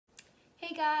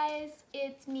Hey guys,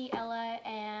 it's me Ella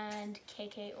and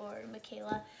KK or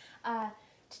Michaela.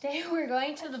 Today we're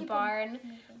going to the barn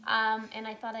and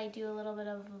I thought I'd do a little bit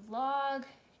of a vlog,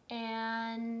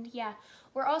 and yeah,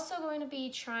 we're also going to be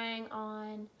trying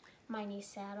on my new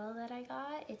saddle that I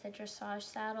got. It's a dressage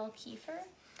saddle, Kiefer.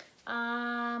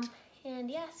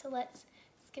 And yeah, so let's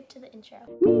skip to the intro.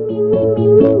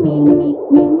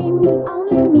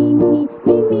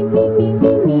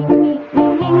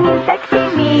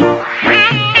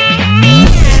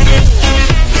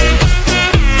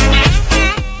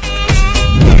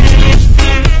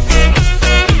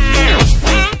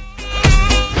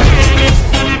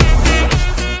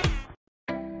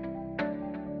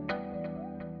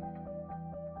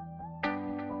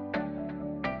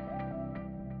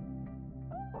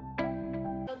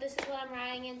 So this is what I'm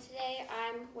riding in today.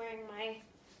 I'm wearing my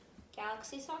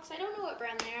Galaxy socks. I don't know what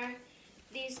brand they are.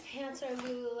 These pants are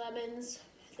Lululemons.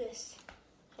 This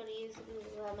hoodie is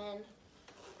Lululemon.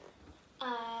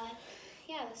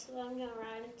 Yeah, this is what I'm gonna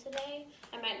ride in today.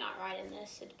 I might not ride in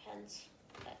this, it depends.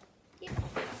 But yeah.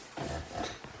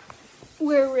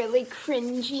 We're really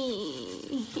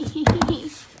cringy.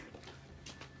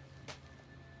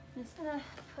 I'm just gonna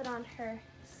put on her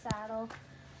saddle.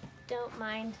 Don't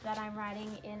mind that I'm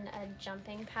riding in a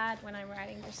jumping pad when I'm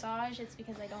riding dressage. It's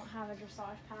because I don't have a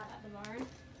dressage pad at the barn.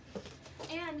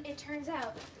 And it turns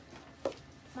out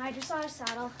my dressage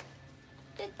saddle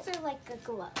fits her like a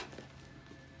glove.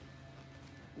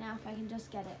 Now if I can just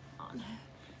get it on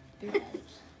her leg.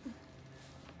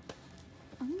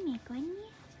 Oh my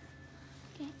goodness.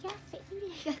 Does that fit you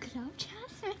like a glove,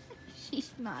 Jasmine?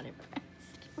 She's not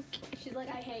impressed. Okay. She's like,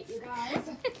 I hate you guys.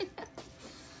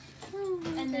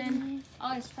 And then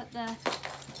I'll just put the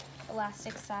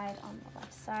elastic side on the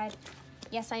left side.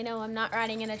 Yes, I know I'm not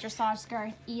riding in a dressage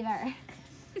girth either.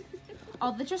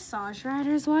 All the dressage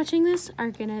riders watching this are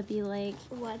gonna be like,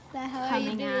 What the hell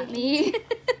coming at me.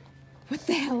 What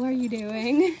the hell are you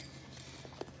doing?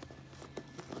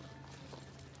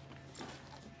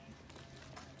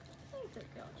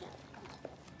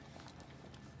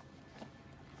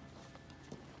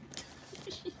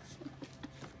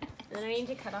 Then I need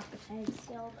to cut off the tag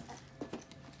still. But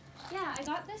yeah, I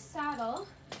got this saddle,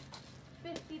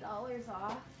 $50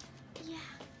 off. Yeah.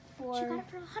 For She got it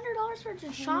for $100 for a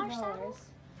dressage saddle?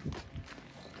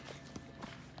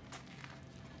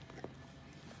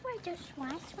 For a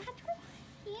dressage saddle?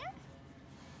 Yeah.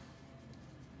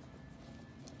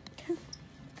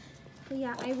 But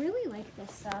yeah, I really like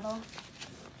this saddle.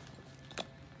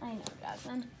 I know,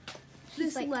 Jasmine.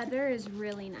 This like, leather is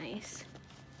really nice.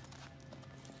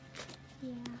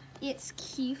 Yeah. It's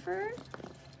Kiefer.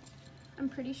 I'm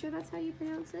pretty sure that's how you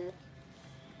pronounce it.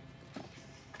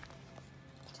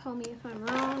 Tell me if I'm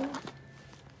wrong.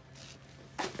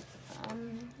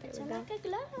 It's there we like go. a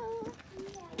glove.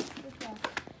 Okay.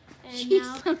 And She's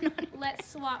now so naughty. let's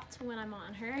swap to when I'm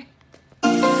on her.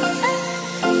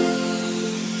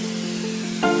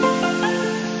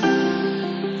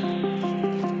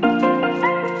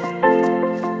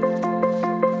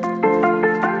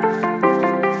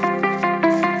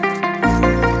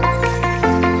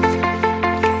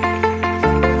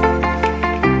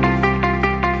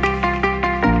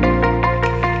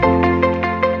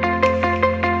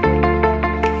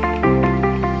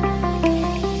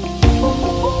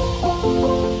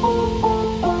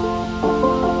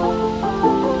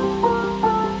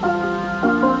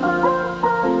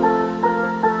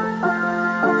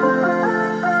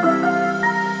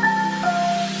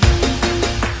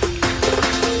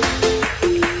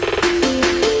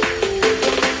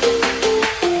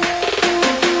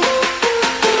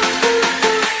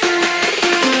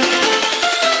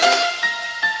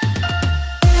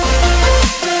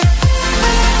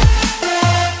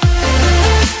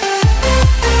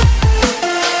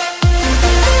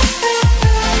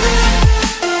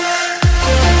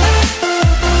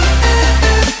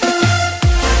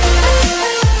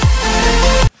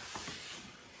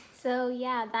 So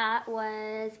yeah, that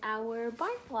was our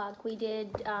barn vlog. We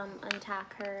did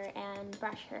untack her and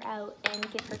brush her out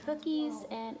and give her cookies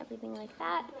and everything like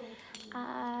that.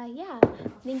 Yeah,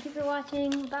 thank you for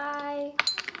watching. Bye.